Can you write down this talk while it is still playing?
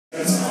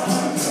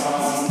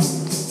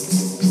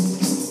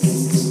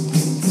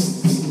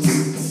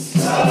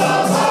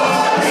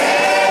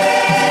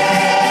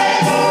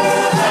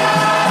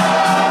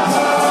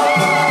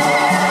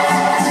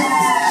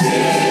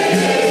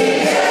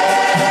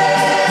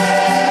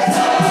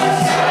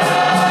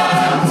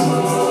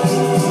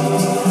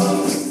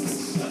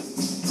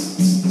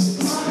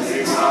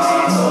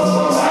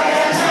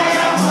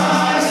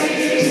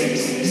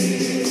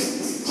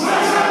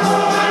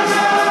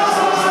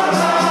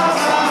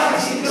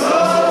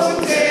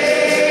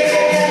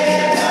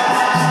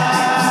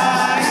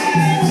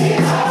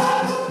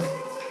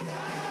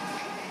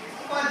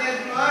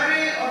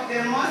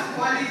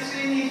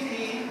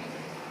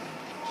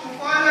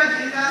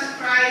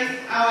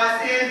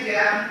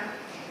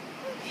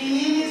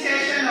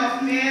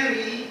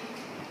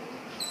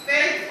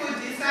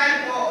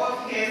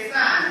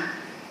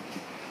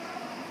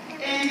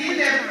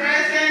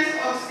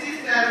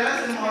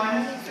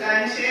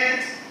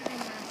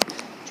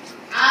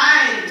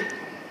I,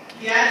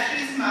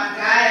 Beatrice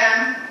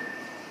Magaya,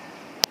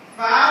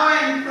 vow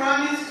and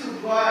promise to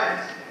God,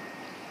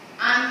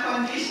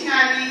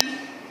 unconditionally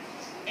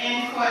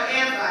and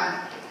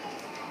forever,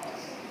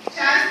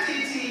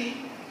 chastity,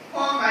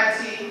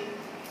 poverty,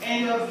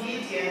 and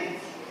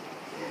obedience,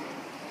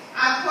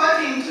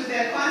 according to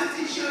the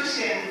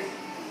constitutions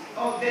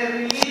of the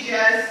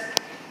religious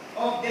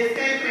of the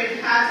Sacred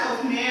Heart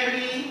of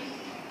Mary,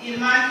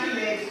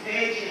 Immaculate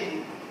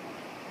Virgin,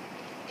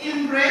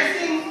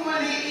 embracing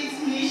fully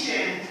its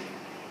mission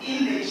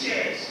in the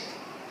Church.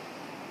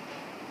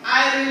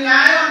 I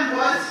rely on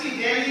God's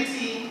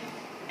fidelity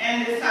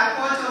and the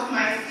support of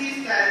my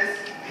sisters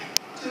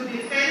to be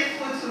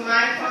faithful to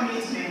my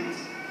commitment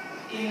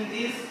in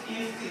this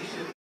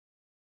institute.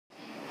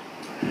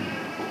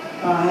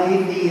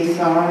 By the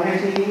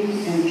authority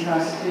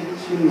entrusted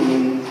to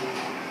me,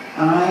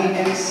 I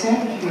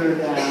accept your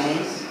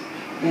vows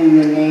in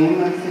the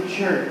name of the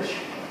Church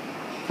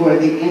for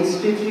the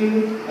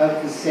Institute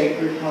of the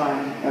Sacred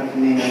Heart of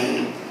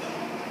Mary.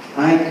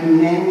 I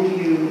commend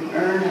you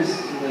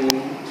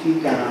earnestly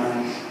to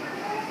God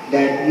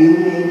that you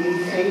may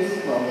be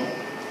faithful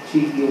to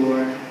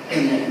your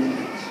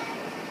commitment.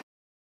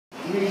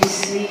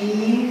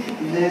 Receive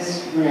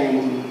this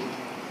ring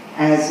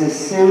as a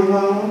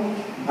symbol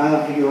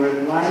of your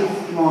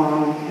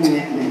lifelong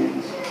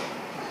commitment.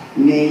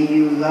 May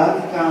you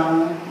love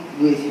God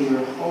with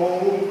your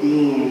whole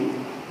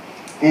being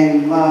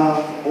and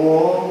love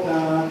all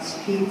God's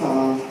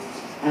people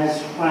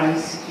as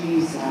Christ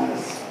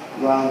Jesus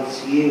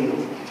loves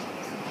you.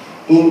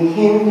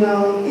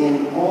 Enkindle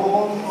in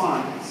all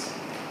hearts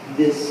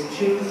this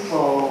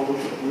twofold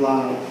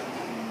love.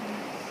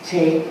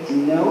 Take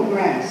no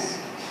rest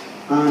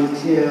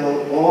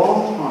until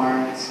all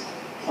hearts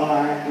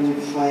are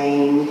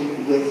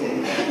inflamed with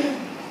it.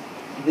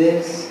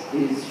 This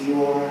is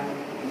your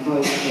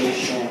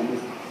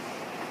vocation.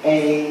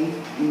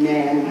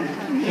 Amen.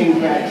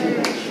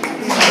 Congratulations.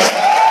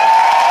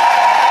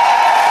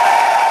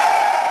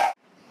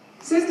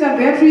 Sister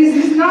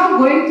Beatrice is now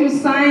going to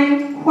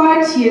sign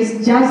what she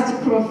has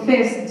just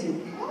professed.